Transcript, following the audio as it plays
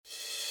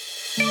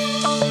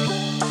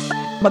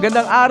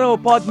Magandang araw,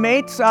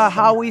 Podmates.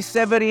 Howie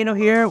Severino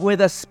here with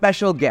a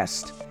special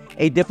guest,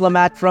 a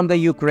diplomat from the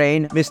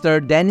Ukraine,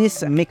 Mr.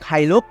 Denis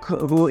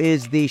Mykhailiuk, who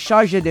is the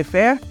Charge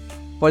d'Affaires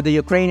for the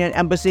Ukrainian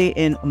Embassy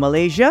in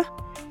Malaysia.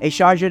 A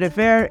Charge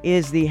d'Affaires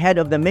is the head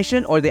of the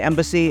mission or the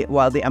embassy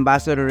while the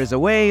ambassador is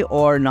away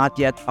or not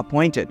yet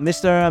appointed.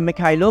 Mr.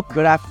 Mykhailiuk,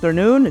 good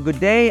afternoon, good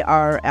day.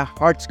 Our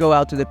hearts go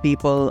out to the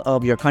people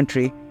of your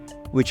country,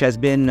 which has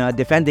been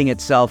defending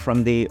itself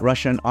from the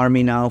Russian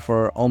army now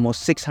for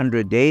almost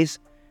 600 days.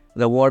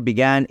 The war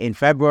began in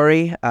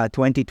February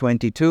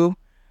 2022.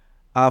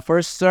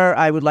 First, sir,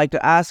 I would like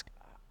to ask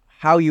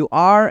how you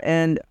are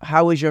and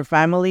how is your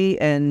family,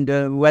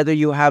 and whether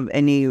you have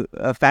any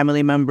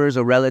family members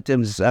or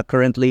relatives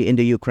currently in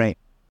the Ukraine.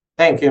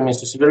 Thank you,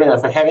 Mr. Severino,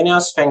 for having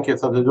us. Thank you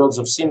for the words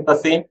of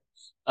sympathy.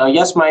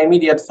 Yes, my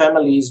immediate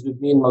family is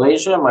with me in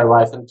Malaysia, my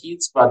wife and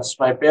kids, but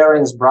my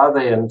parents, brother,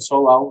 and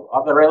so our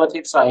other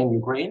relatives are in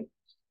Ukraine.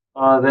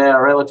 They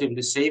are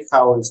relatively safe,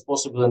 how it's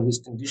possible in these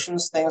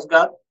conditions, thanks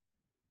God.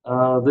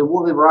 The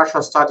war with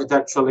Russia started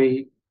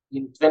actually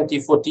in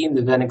 2014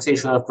 with the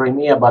annexation of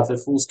Crimea, but the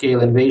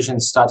full-scale invasion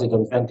started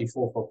on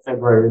 24th of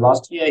February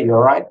last year. You're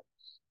right.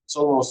 It's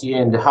almost a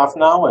year and a half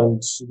now,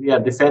 and we are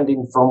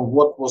defending from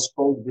what was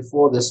called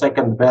before the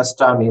second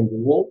best army in the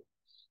world.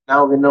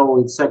 Now we know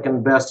it's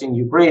second best in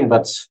Ukraine,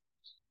 but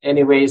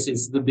anyways,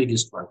 it's the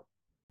biggest one.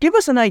 Give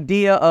us an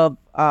idea of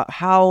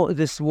how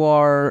this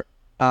war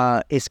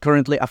is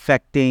currently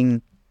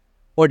affecting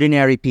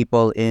ordinary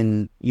people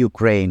in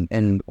Ukraine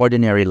and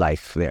ordinary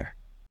life there.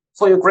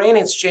 For Ukraine,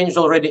 it's changed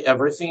already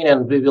everything,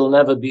 and we will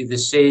never be the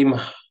same,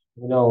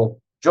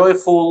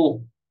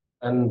 joyful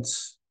and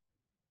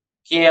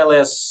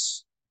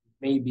careless,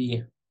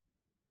 maybe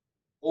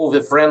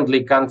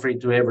over-friendly country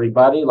to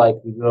everybody like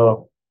we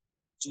were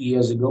 2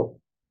 years ago.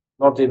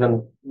 Not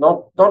even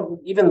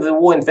the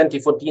war in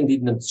 2014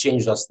 didn't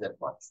change us that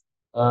much.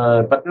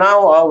 But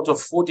now, out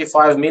of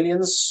 45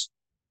 millions,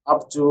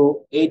 up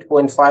to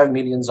 8.5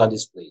 millions are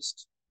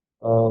displaced.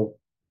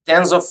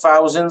 Tens of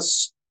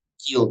thousands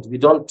killed. We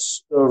don't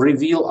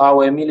reveal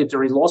our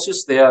military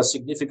losses. They are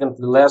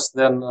significantly less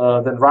than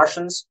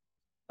Russians,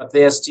 but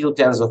they are still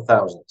tens of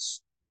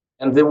thousands.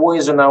 And the war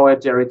is on our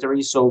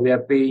territory, so we are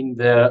paying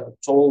the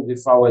toll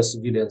with our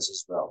civilians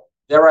as well.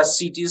 There are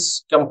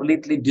cities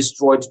completely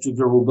destroyed to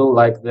the ruble,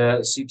 like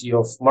the city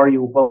of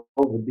Mariupol,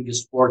 the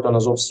biggest port on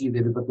Azov Sea,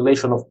 with a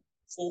population of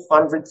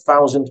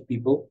 400,000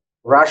 people.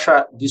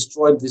 Russia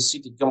destroyed the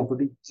city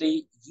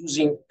completely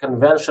using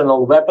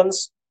conventional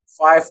weapons,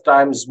 5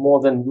 times more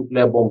than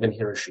nuclear bomb in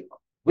Hiroshima.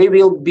 We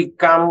will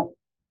become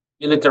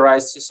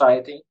militarized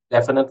society,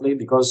 definitely,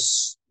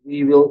 because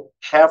we will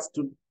have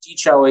to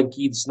teach our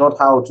kids not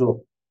how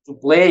to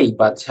play,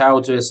 but how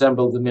to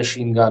assemble the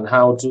machine gun,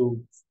 how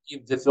to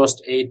give the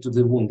first aid to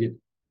the wounded,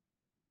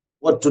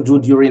 what to do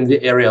during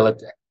the aerial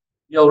attack.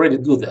 We already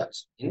do that.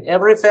 In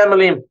every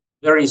family,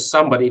 there is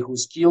somebody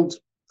who's killed,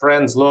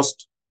 friends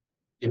lost,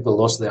 people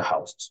lost their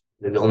houses.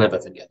 They will never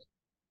forget.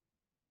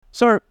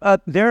 Sir,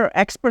 there are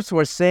experts who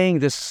are saying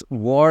this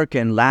war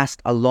can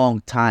last a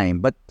long time.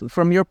 But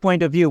from your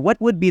point of view, what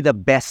would be the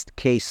best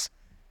case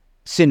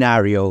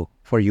scenario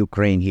for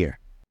Ukraine here?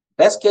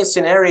 Best case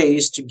scenario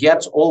is to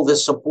get all the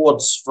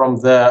supports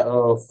from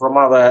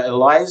our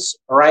allies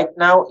right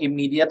now,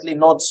 immediately,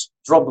 not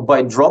drop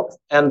by drop,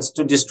 and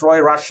to destroy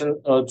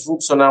Russian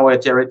troops on our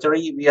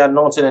territory. We are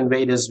not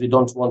invaders. We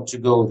don't want to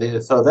go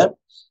there further.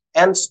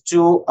 And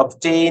to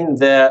obtain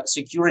the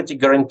security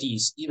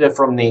guarantees, either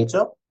from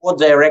NATO or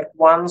direct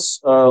ones,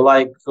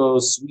 like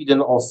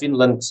Sweden or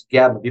Finland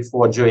get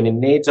before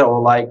joining NATO,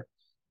 or like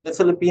the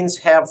Philippines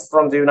have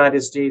from the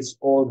United States,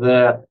 or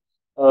the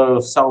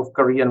South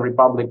Korean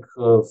Republic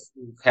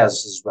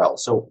has as well.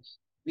 So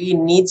we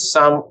need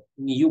some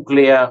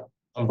nuclear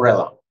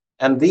umbrella,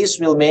 and this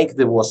will make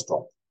the war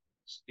stop.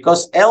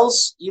 Because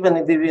else, even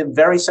if we are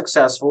very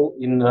successful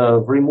in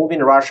removing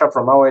Russia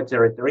from our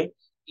territory,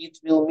 it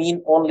will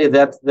mean only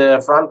that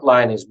the front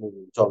line is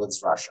moving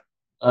towards Russia.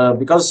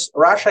 Because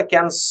Russia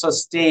can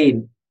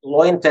sustain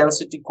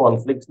low-intensity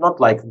conflict, not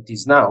like it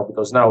is now,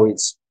 because now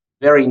it's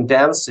very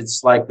intense.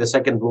 It's like the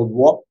Second World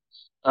War.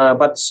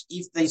 But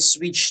if they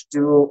switch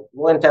to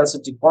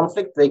low-intensity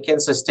conflict, they can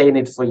sustain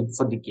it for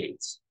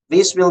decades.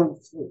 It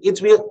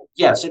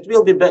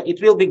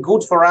will be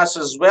good for us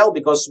as well,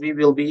 because we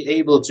will be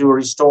able to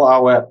restore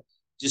our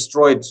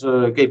destroyed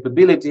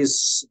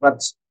capabilities.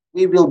 But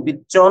we will be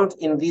turned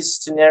in this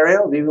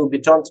scenario. We will be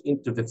turned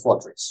into the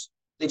fortress,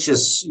 which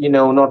is,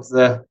 not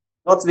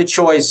the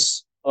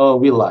choice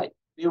we like.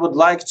 We would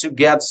like to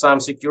get some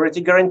security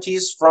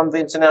guarantees from the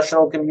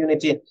international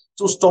community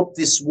to stop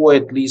this war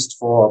at least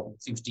for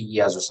 50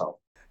 years or so.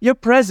 Your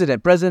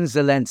President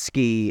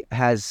Zelensky,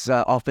 has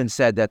often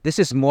said that this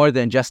is more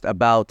than just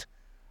about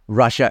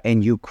Russia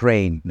and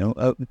Ukraine. No?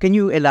 Can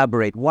you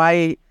elaborate?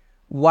 Why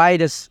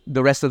does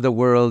the rest of the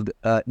world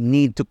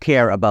need to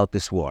care about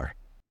this war?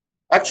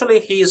 Actually,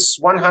 he is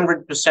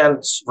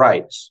 100%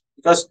 right.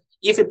 Because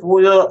if it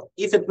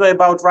were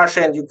about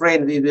Russia and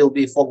Ukraine, we will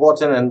be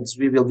forgotten and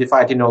we will be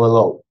fighting all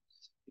alone.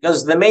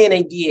 Because the main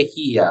idea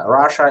here,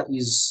 Russia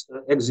is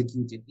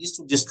executed, is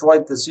to destroy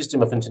the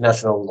system of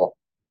international law,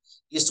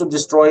 is to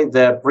destroy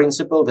the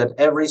principle that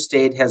every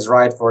state has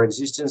right for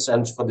existence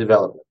and for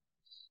development,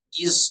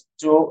 is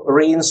to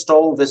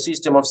reinstall the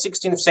system of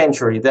 16th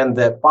century. Then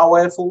the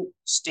powerful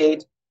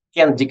state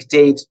can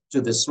dictate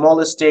to the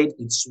smaller state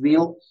its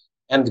will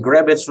and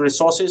grab its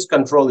resources,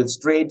 control its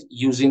trade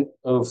using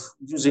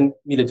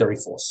military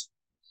force.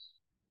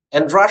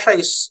 And Russia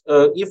is,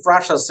 if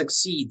Russia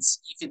succeeds,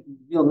 if it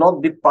will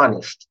not be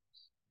punished,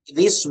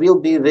 this will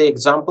be the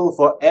example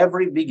for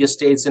every bigger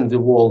states in the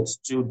world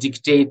to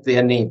dictate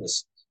their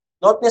neighbors,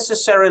 not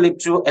necessarily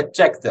to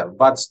attack them,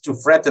 but to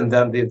threaten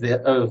them with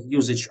the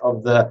usage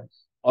of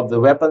the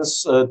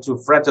weapons, to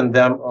threaten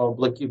them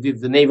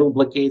with the naval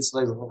blockades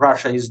like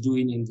Russia is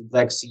doing in the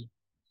Black Sea.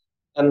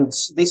 And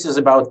this is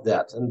about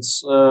that. And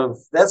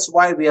that's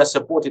why we are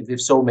supported with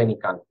so many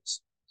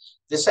countries.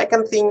 The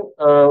second thing,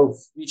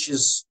 which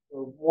is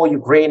more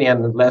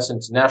Ukrainian and less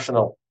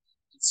international,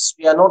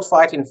 we are not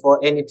fighting for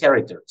any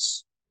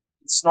territories.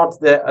 It's not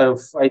the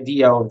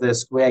idea of the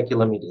square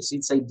kilometers.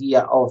 It's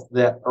idea of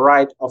the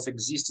right of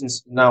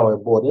existence in our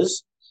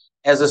borders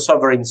as a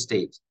sovereign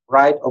state,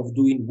 right of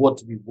doing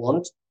what we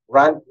want,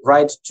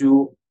 right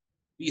to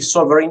be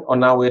sovereign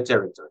on our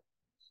territory.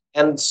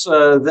 And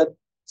the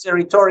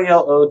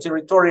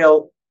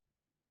territorial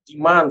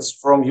demands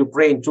from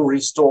Ukraine to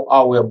restore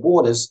our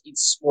borders,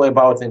 it's more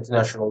about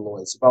international law.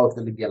 It's about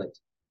the legality.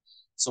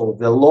 So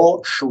the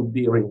law should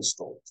be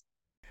reinstalled.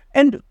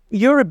 And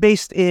you're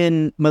based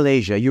in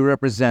Malaysia. You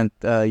represent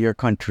your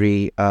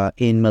country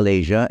in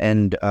Malaysia,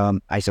 and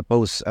I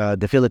suppose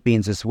the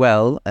Philippines as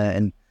well.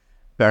 And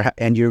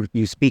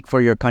you speak for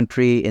your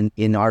country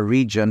in our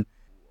region.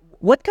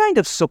 What kind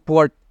of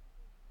support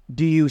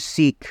do you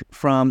seek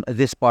from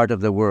this part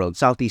of the world,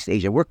 Southeast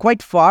Asia? We're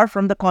quite far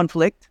from the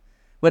conflict,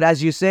 but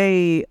as you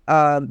say,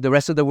 the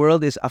rest of the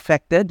world is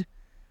affected.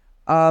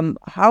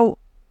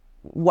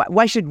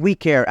 Why should we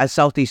care as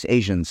Southeast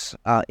Asians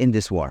in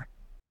this war?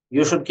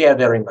 You should care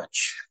very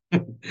much.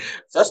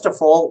 First of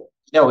all,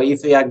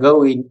 if we are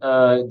going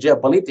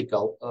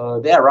geopolitical,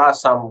 there are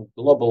some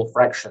global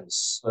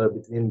fractions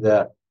between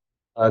the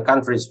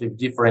countries with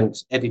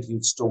different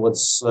attitudes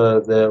towards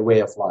the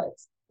way of life.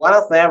 One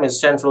of them is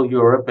Central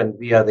Europe, and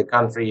we are the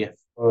country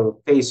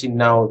facing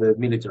now the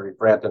military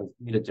threat and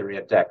military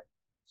attack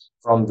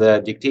from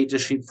the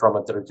dictatorship, from a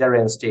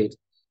authoritarian state,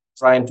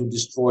 trying to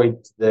destroy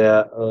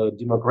the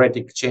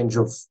democratic change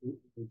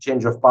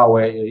of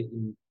power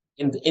in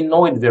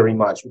know it very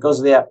much,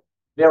 because they are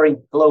very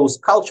close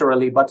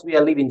culturally, but we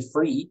are living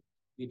free.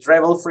 We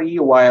travel free,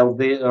 while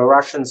the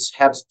Russians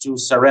had to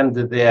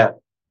surrender their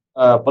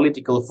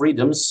political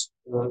freedoms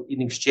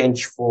in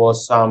exchange for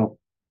some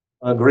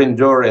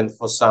grandeur and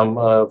for some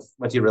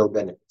material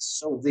benefits.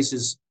 So this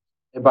is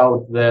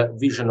about the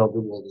vision of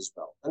the world as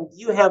well. And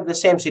you have the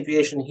same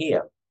situation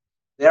here.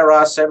 There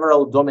are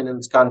several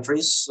dominant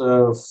countries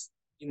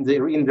in the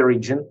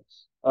region.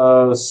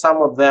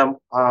 Some of them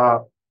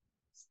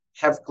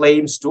have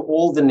claims to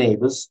all the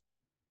neighbors.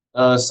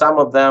 Some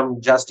of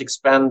them just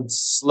expand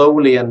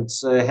slowly and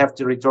have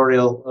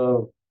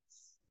territorial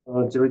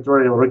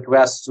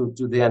requests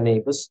to their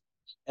neighbors.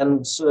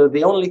 And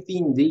the only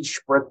thing which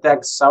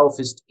protects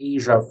Southeast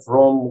Asia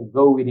from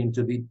going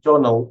into the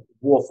eternal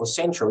war for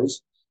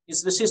centuries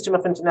is the system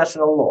of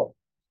international law.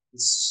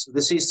 It's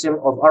the system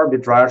of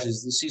arbitrage,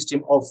 is the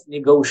system of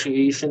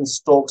negotiations,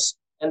 talks,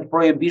 and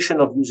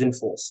prohibition of using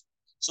force.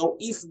 So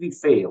if we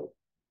fail,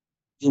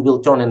 we will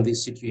turn in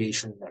this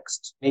situation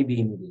next,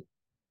 maybe immediately.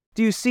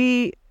 Do you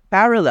see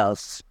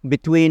parallels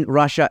between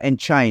Russia and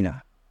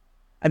China?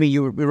 I mean,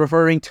 you're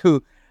referring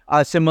to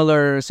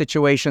similar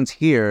situations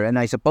here, and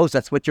I suppose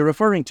that's what you're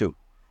referring to.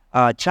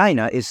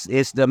 China is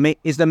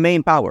the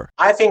main power.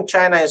 I think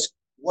China is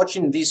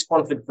watching this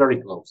conflict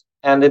very close,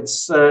 and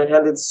it's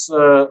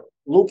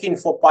looking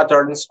for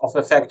patterns of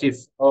effective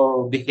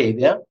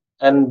behavior.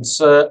 And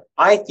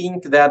I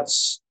think that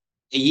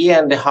a year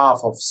and a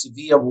half of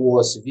severe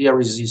war, severe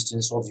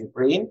resistance of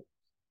Ukraine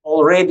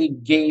already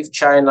gave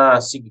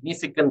China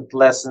significant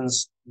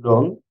lessons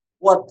learned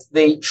what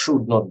they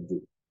should not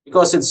do,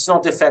 because it's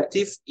not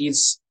effective. It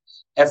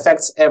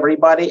affects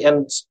everybody.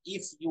 And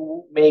if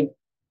you make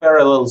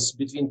parallels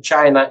between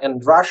China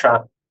and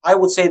Russia, I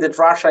would say that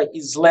Russia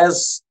is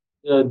less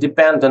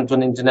dependent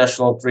on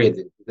international trade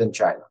than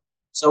China.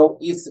 So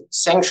if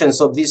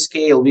sanctions of this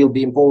scale will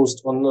be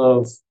imposed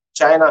on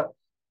China,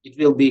 it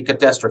will be a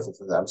catastrophe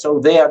for them. So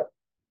they are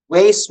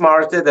way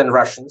smarter than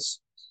Russians.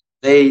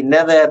 They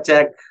never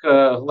attack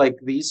like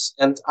this.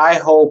 And I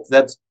hope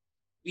that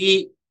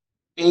we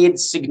paid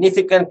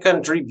significant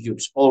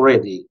contribute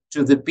already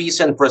to the peace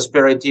and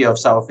prosperity of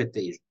Southeast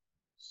Asia.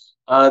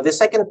 The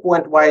second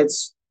point why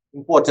it's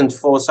important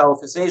for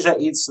Southeast Asia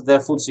is the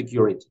food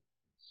security.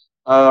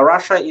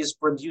 Russia is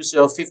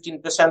producer of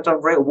 15%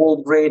 of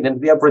world grain,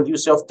 and we are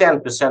producer of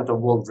 10% of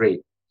world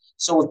grain.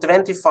 So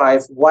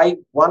 25, why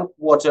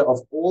 1/4 of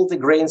all the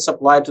grain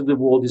supply to the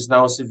world is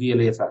now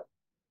severely affected.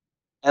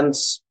 And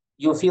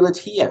you feel it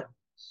here.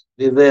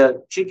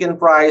 the chicken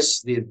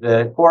price,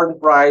 the corn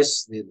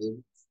price, the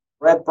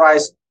bread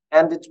price,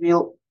 and it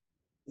will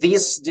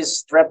these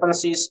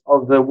discrepancies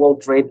of the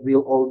world trade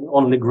will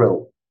only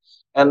grow.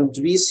 And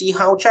we see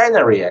how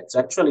China reacts.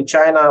 Actually,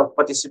 China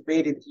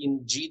participated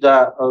in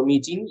Jeddah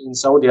meeting in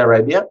Saudi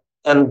Arabia,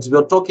 and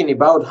we're talking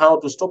about how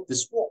to stop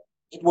this war.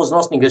 It was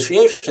not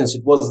negotiations;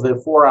 it was the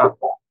forum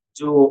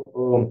to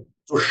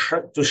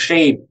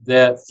shape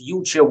the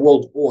future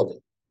world order.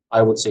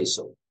 I would say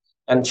so.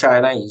 And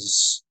China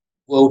is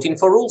voting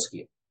for rules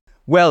here.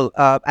 Well,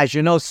 as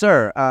you know,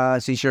 sir,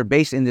 since you're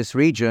based in this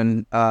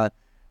region,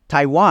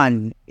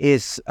 Taiwan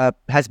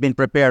has been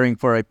preparing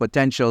for a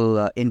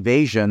potential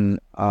invasion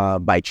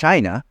by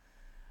China.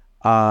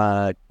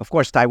 Of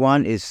course,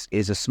 Taiwan is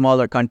a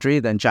smaller country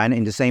than China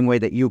in the same way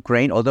that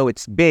Ukraine, although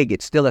it's big,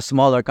 it's still a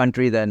smaller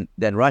country than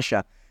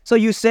Russia. So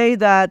you say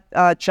that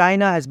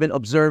China has been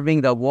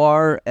observing the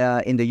war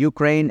in the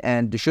Ukraine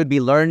and should be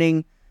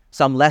learning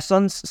some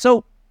lessons.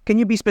 So can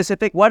you be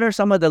specific? What are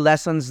some of the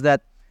lessons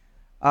that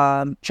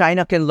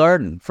China can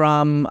learn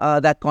from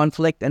that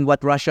conflict and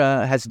what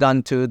Russia has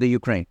done to the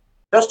Ukraine?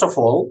 First of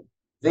all,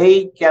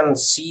 they can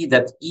see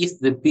that if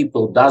the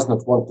people does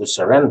not want to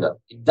surrender,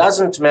 it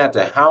doesn't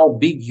matter how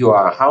big you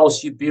are, how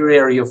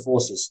superior your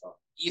forces are.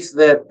 If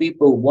the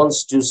people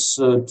wants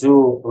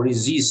to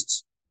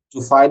resist,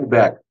 to fight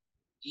back,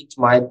 it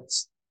might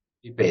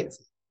be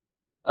painful.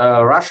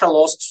 Russia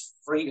lost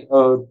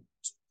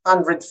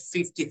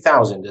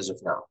 350,000 as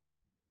of now,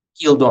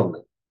 killed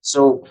only.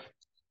 So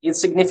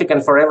it's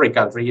significant for every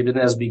country, even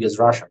as big as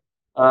Russia.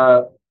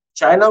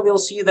 China will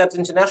see that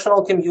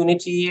international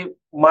community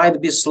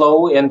might be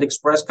slow and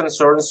express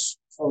concerns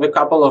for a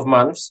couple of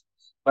months.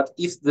 But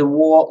if the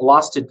war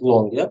lasted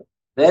longer,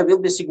 there will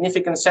be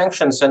significant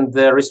sanctions and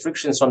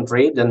restrictions on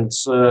trade, and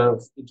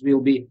it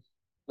will be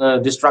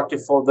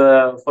destructive for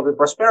the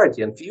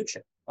prosperity and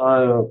future.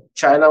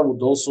 China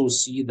would also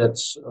see that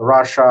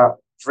Russia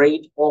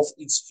trade off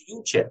its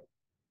future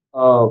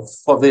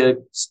for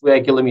the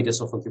square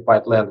kilometers of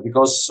occupied land,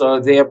 because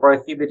they are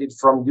prohibited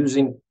from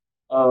using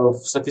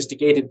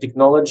sophisticated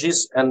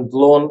technologies and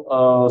long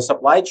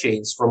supply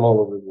chains from all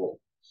over the world.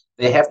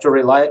 They have to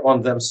rely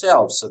on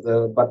themselves.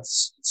 But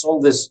it's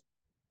all this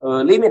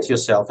limit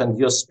yourself, and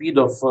your speed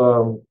of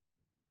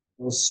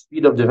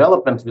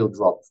development will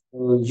drop.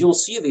 You'll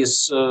see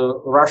this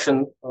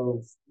Russian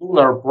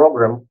lunar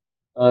program.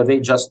 They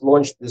just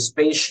launched the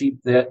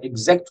spaceship, the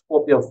exact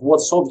copy of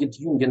what Soviet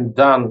Union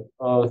done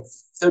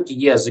 30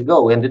 years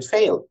ago, and it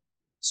failed.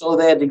 So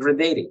they're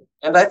degrading.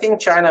 And I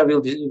think China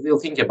will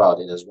think about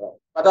it as well.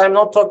 But I'm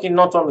not talking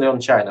not only on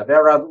China.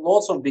 There are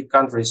lots of big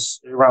countries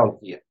around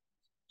here.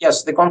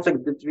 Yes, the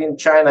conflict between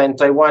China and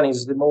Taiwan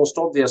is the most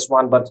obvious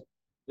one, but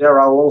there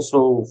are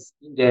also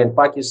India and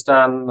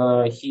Pakistan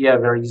here.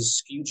 There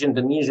is huge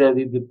Indonesia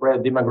with the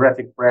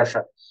demographic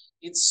pressure.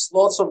 It's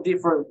lots of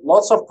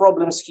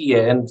problems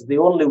here, and the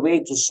only way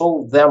to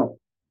solve them,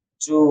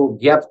 to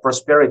get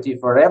prosperity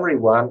for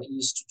everyone,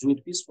 is to do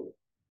it peacefully.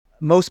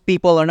 Most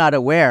people are not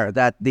aware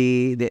that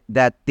there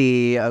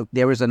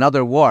was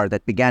another war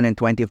that began in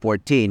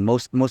 2014.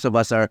 Most of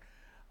us are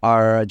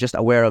just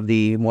aware of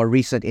the more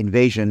recent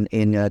invasion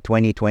in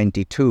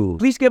 2022.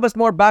 Please give us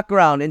more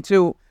background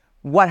into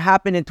what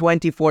happened in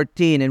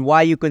 2014 and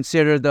why you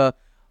consider the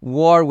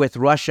war with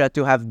Russia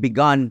to have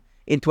begun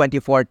in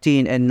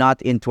 2014 and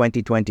not in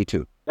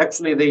 2022.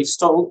 Actually, they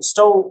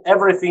stole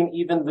everything,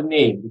 even the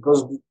name,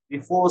 because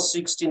before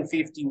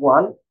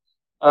 1651,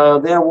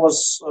 there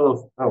was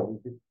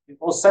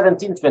before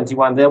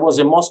 1721 there was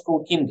a Moscow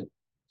kingdom,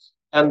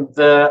 and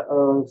the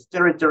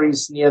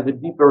territories near the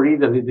Dnieper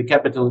River, with the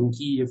capital in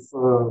Kiev,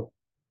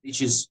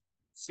 which is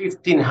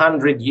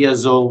 1,500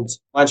 years old,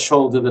 much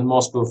older than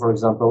Moscow, for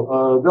example,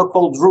 were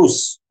called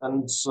Rus,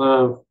 and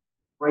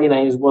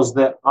Ukraine was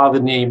the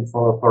other name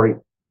for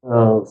it.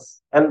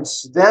 And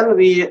then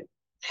we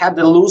had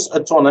a loose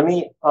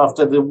autonomy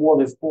after the war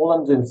with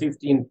Poland in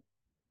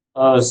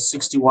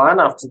 1561.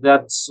 After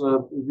that,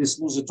 this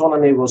loose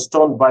autonomy was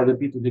torn by the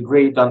Peter the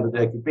Great under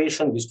the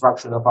occupation,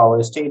 destruction of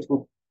our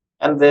statehood,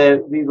 and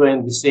we were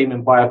in the same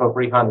empire for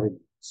 300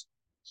 years.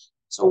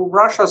 So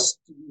Russia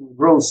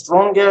grew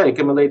stronger,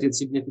 accumulated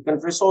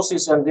significant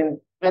resources, and in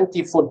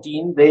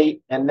 2014 they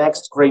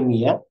annexed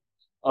Crimea,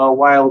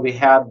 while we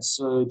had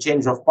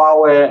change of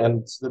power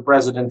and the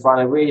president ran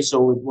away,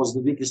 so it was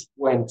the weakest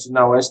point in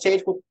our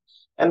statehood.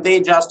 And they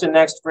just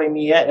annexed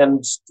Crimea,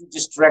 and to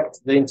distract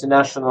the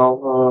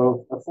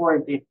international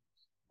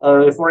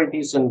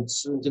authorities and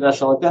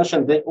international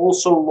attention, they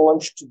also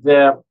launched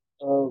their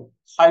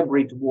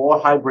hybrid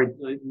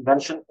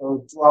invention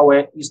to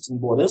our eastern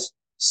borders,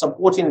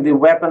 supporting the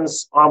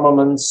weapons,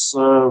 armaments,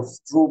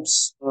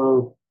 troops.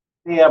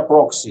 They are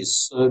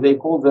proxies. They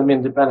call them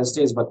independent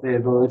states, but they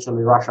are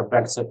literally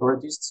Russia-backed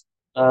separatists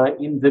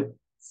in the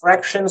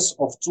fractions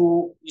of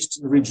two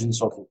eastern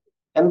regions of it.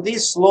 And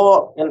this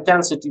low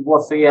intensity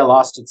warfare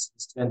lasted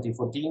since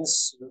 2014,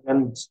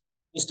 and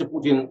Mr.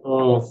 Putin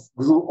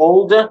grew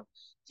older.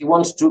 He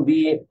wants to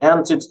be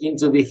entered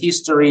into the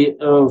history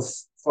of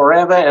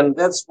forever, and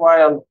that's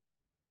why on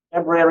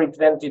February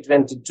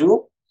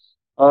 2022,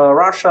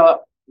 Russia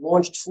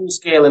launched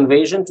full-scale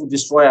invasion to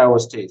destroy our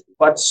state.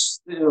 But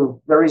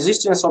the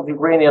resistance of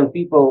Ukrainian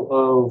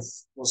people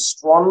was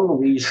strong.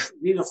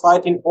 We were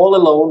fighting all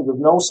alone with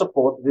no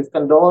support, with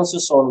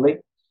condolences only,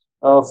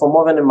 for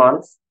more than a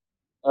month.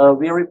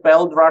 We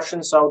repelled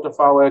Russians out of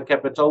our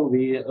capital.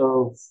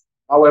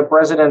 Our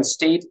president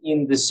stayed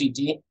in the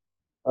city.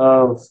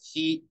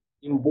 He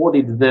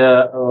embodied the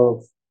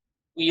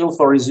will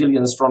for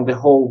resilience from the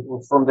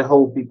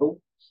whole people.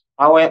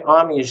 Our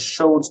army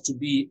showed to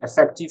be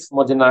effective,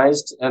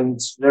 modernized, and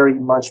very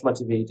much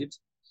motivated.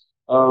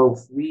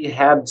 We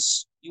had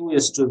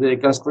US to the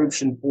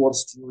conscription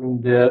ports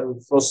during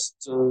the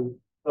first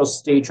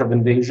stage of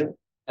invasion,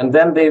 and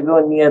then they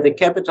were near the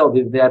capital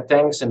with their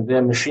tanks and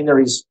their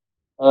machineries.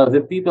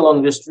 The people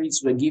on the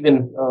streets were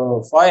given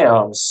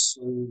firearms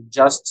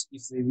just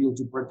if they will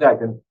to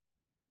protect. And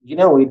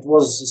it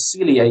was a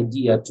silly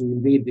idea to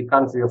invade the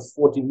country of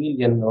 40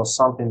 million or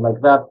something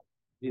like that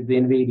with the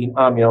invading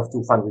army of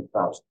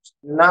 200,000.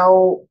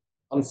 Now,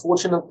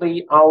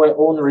 unfortunately, our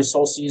own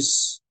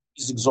resources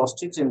is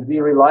exhausted and we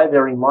rely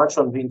very much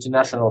on the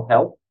international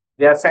help.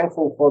 We are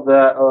thankful for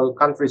the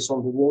countries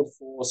on the world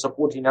for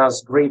supporting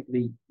us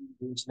greatly in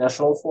the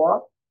international fora.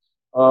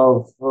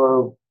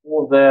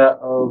 For the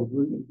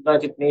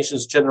United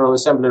Nations General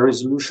Assembly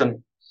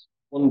resolution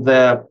on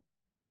the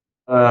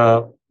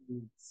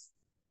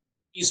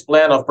peace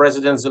plan of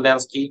President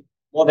Zelensky,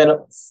 more than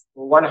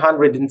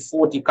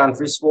 140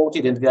 countries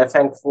voted, and we are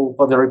thankful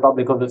for the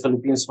Republic of the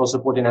Philippines for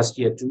supporting us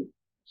here too.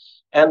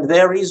 And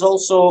there is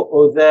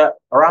also the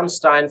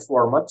Ramstein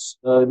format.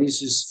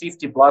 This is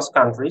 50 plus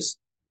countries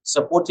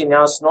supporting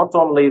us not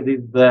only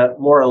with the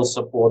moral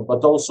support,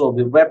 but also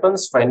with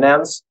weapons,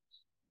 finance,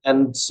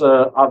 and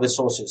other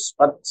sources.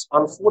 But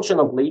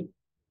unfortunately,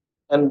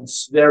 and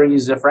there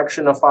is a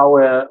fraction of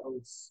our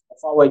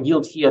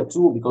guilt here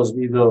too, because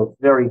we were a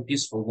very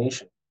peaceful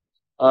nation.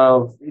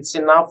 It's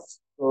enough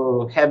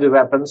heavy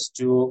weapons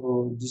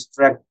to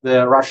distract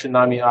the Russian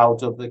army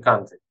out of the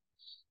country.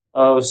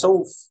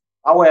 So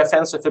our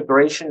offensive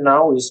operation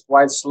now is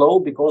quite slow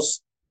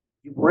because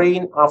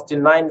Ukraine, after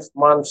 9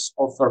 months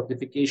of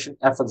fortification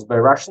efforts by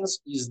Russians,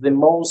 is the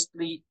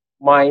mostly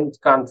mined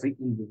country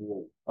in the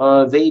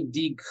world. They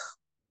dig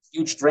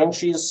huge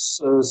trenches,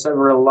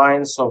 several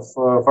lines of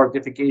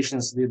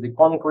fortifications with the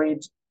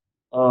concrete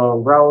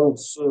ground.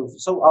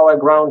 So our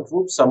ground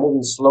troops are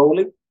moving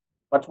slowly.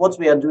 But what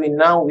we are doing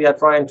now, we are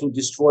trying to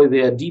destroy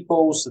their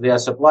depots, their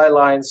supply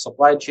lines,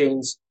 supply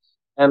chains,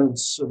 and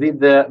with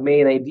the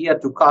main idea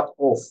to cut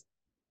off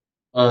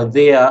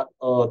their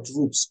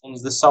troops on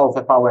the south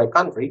of our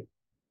country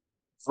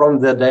from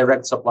the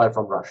direct supply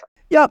from Russia.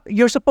 Yeah,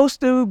 you're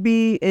supposed to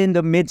be in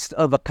the midst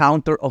of a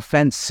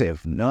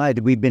counter-offensive. No,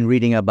 we've been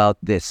reading about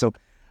this. So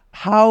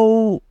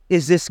how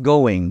is this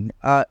going?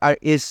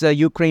 Is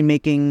Ukraine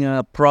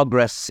making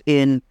progress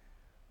in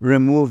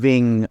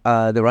removing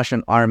the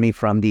Russian army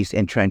from these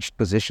entrenched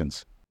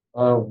positions?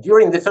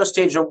 During the first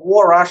stage of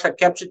war, Russia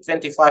captured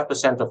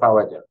 25% of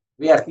our territory.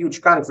 We are a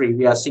huge country.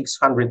 We are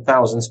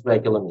 600,000 square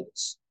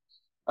kilometers.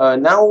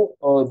 Now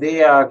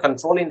they are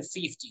controlling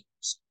 50.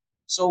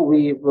 So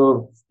we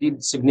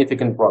did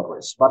significant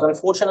progress. But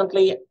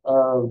unfortunately,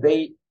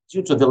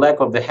 due to the lack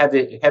of the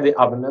heavy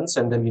armaments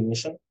and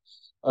ammunition,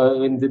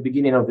 in the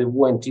beginning of the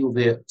war until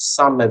the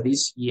summer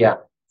this year,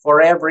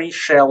 for every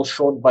shell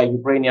shot by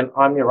Ukrainian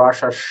army,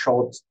 Russia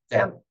shot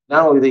 10.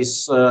 Now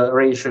this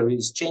ratio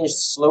is changed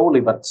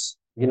slowly, but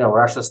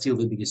Russia is still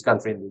the biggest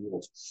country in the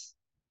world.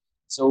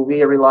 So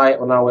we rely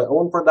on our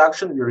own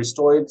production, we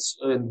restore it,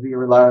 and we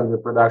rely on the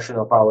production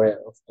of our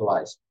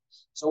allies.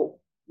 So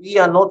we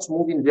are not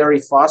moving very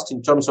fast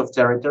in terms of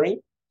territory,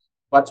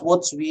 but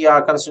what we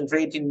are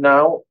concentrating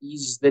now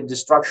is the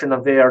destruction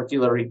of their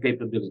artillery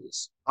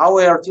capabilities.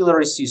 Our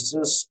artillery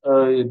systems,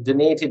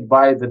 donated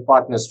by the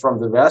partners from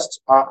the West,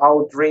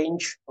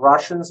 outrange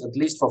Russians at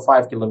least for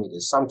 5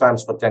 kilometers,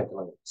 sometimes for 10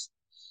 kilometers.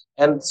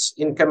 And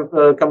in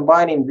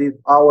combining with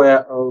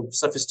our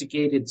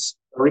sophisticated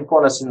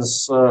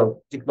reconnaissance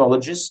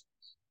technologies,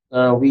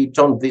 we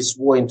turned this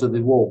war into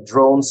the war of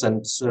drones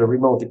and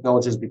remote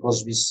technologies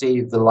because we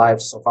save the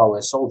lives of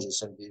our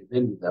soldiers and we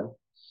value them.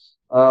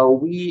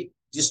 We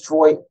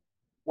destroy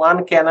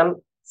 1 cannon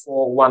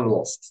for 1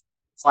 lost,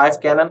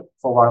 5 cannon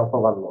for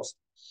one lost.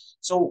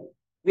 So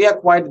we are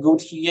quite good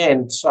here,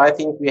 and I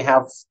think we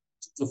have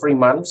 2 to 3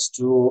 months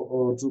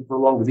to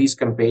prolong this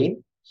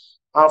campaign.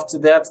 After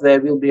that, there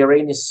will be a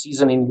rainy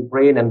season in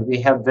Ukraine, and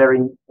we have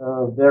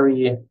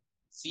very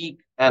thick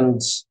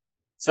and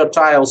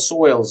fertile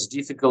soils,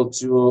 difficult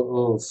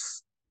to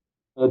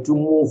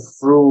move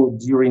through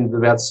during the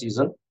wet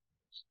season.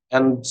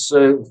 And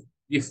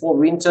before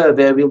winter,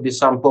 there will be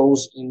some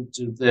pause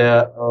into the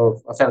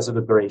offensive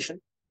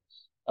operation.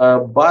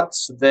 But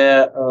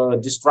the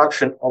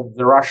destruction of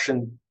the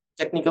Russian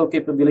technical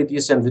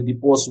capabilities and the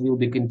depots will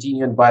be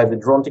continued by the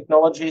drone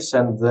technologies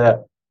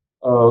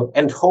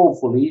and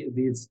hopefully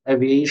with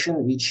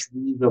aviation, which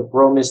we were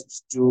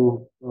promised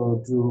to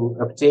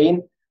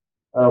obtain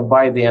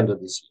by the end of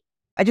this year.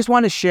 I just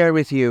want to share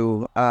with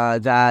you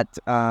that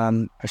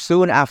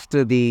soon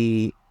after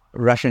the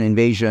Russian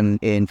invasion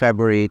in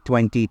February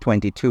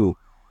 2022,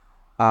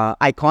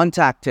 I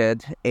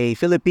contacted a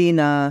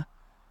Filipina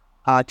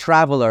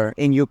traveler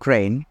in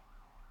Ukraine.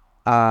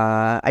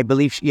 I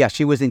believe,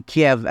 she was in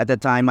Kiev at the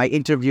time. I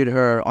interviewed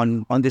her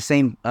on the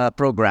same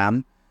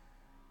program,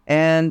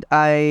 and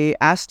I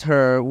asked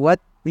her what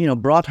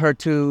brought her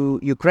to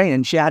Ukraine,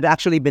 and she had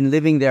actually been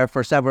living there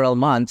for several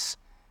months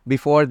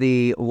before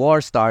the war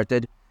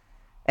started,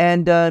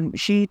 and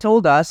she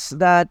told us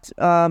that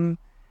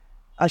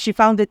she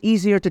found it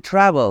easier to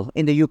travel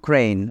in the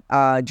Ukraine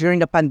during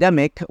the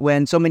pandemic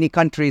when so many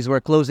countries were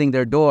closing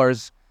their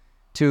doors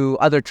to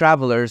other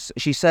travelers.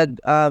 She said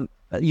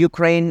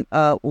Ukraine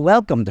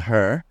welcomed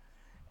her,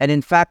 and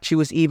in fact, she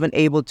was even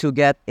able to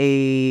get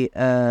a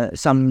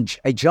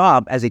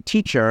job as a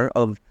teacher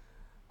of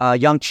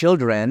young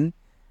children.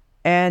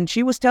 And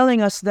she was telling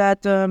us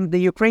that the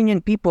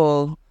Ukrainian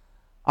people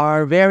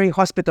are very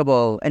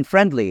hospitable and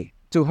friendly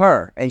to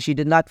her, and she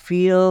did not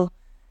feel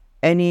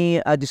any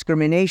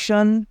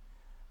discrimination.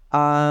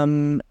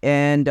 And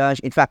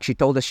in fact, she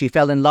told us she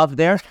fell in love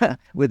there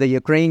with a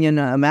Ukrainian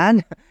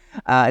man,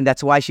 and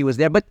that's why she was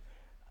there. But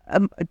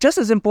just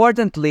as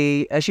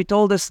importantly, she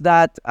told us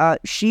that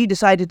she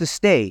decided to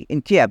stay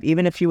in Kiev,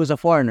 even if she was a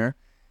foreigner,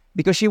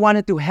 because she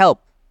wanted to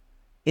help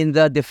in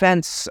the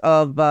defense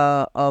of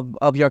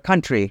your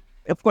country.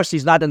 Of course,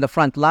 she's not in the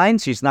front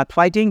lines, she's not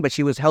fighting, but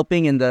she was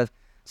helping in the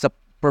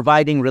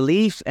providing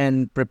relief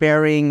and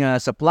preparing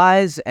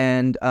supplies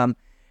and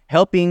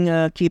helping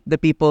keep the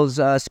people's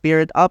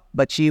spirit up.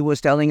 But she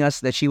was telling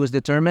us that she was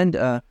determined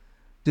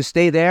to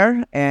stay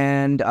there,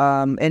 and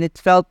it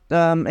felt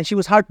and she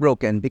was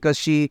heartbroken because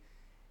she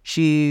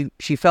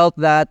felt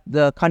that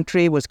the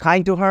country was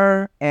kind to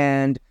her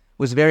and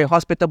was very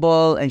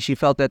hospitable, and she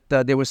felt that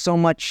there was so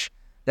much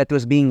that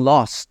was being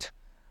lost.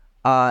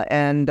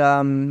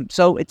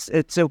 So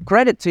it's a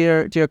credit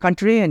to your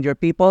country and your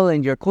people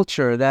and your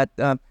culture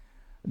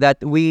that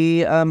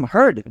we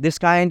heard this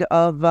kind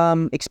of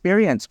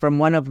experience from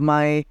one of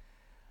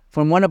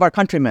our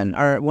countrymen,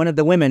 or one of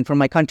the women from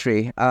my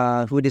country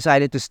who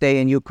decided to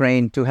stay in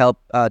Ukraine to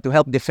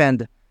help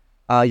defend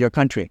your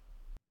country.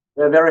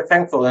 We're very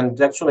thankful, and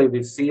actually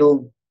we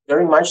feel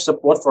very much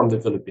support from the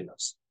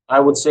Filipinos. I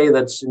would say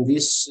that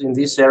in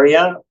this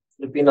area,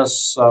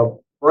 Filipinos are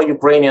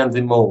pro-Ukrainian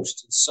the most.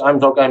 I'm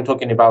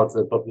talking about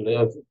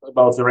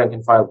the rank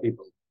and file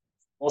people.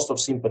 Most of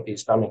sympathy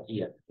is coming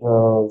here.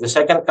 The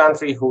second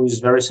country who is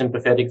very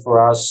sympathetic for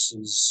us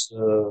is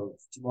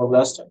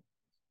Timor-Leste,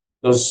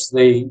 because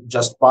they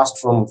just passed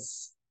from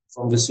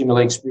the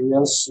similar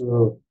experience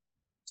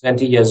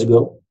 20 years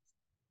ago,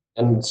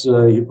 and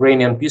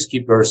Ukrainian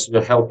peacekeepers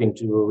were helping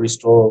to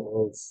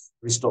restore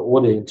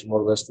order in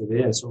Timor-Leste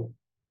there, and so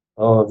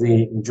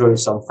they enjoy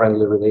some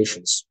friendly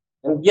relations.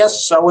 And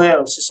yes,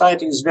 our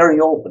society is very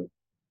open,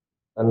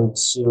 and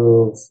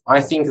I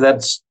think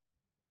that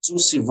to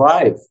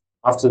survive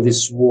after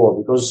this war,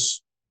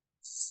 because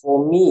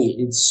for me,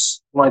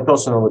 it's my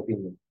personal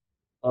opinion,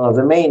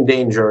 the main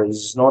danger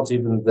is not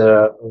even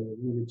the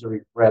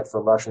military threat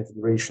from Russian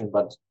Federation,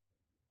 but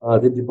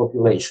the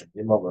depopulation,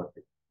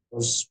 demography.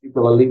 Because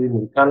people are leaving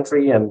the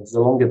country, and the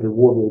longer the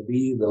war will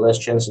be, the less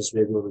chances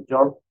we will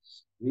return.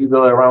 We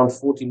were around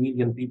 40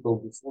 million people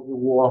before the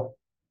war.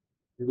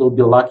 We will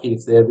be lucky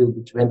if there will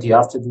be 20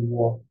 after the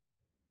war.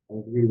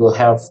 And we will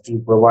have to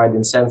provide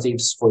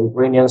incentives for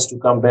Ukrainians to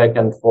come back,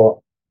 and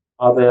for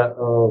other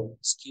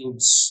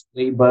skilled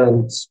labor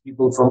and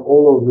people from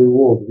all over the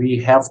world. We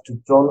have to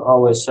turn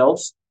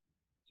ourselves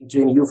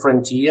into a new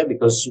frontier,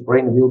 because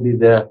Ukraine will be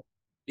the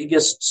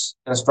biggest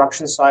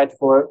construction site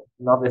for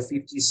another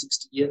 50,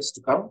 60 years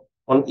to come.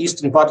 On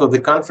eastern part of the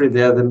country,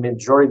 there the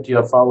majority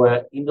of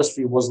our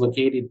industry was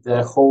located.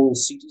 The whole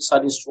cities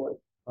are destroyed.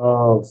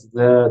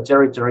 The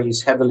territory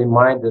is heavily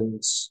mined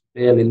and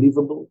barely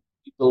livable.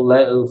 People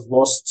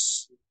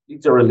lost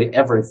literally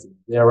everything.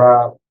 There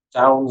are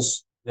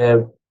towns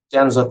where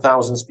tens of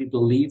thousands of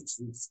people lived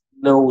with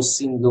no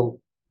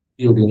single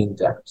building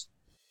intact.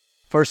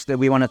 First,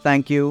 we want to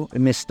thank you,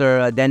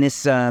 Mr.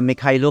 Denis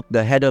Mykhailiuk,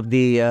 the head of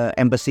the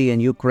embassy in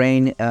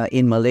Ukraine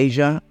in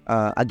Malaysia.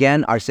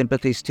 Again, our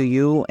sympathies to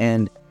you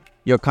and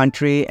your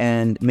country,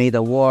 and may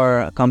the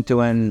war come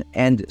to an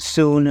end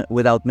soon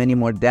without many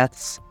more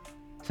deaths.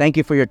 Thank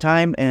you for your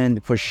time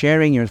and for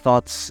sharing your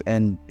thoughts,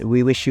 and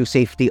we wish you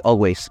safety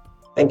always.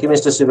 Thank you,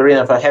 Mr.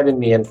 Severina, for having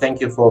me, and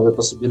thank you for the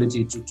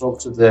possibility to talk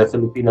to the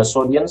Filipinos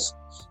audience.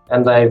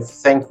 And I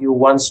thank you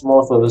once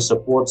more for the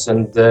support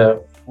and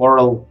the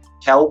moral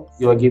help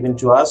you are giving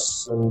to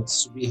us, and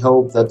we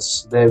hope that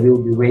there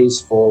will be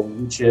ways for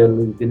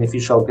mutually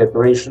beneficial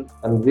cooperation,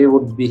 and we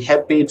would be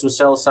happy to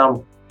sell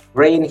some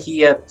grain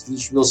here,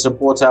 which will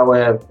support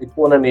our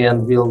economy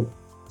and will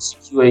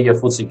secure your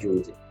food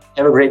security.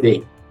 Have a great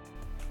day.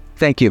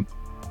 Thank you.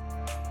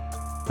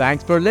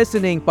 Thanks for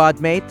listening,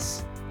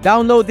 Podmates.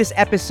 Download this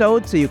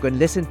episode so you can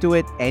listen to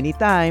it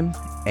anytime,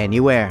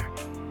 anywhere.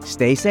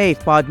 Stay safe,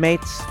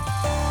 Podmates.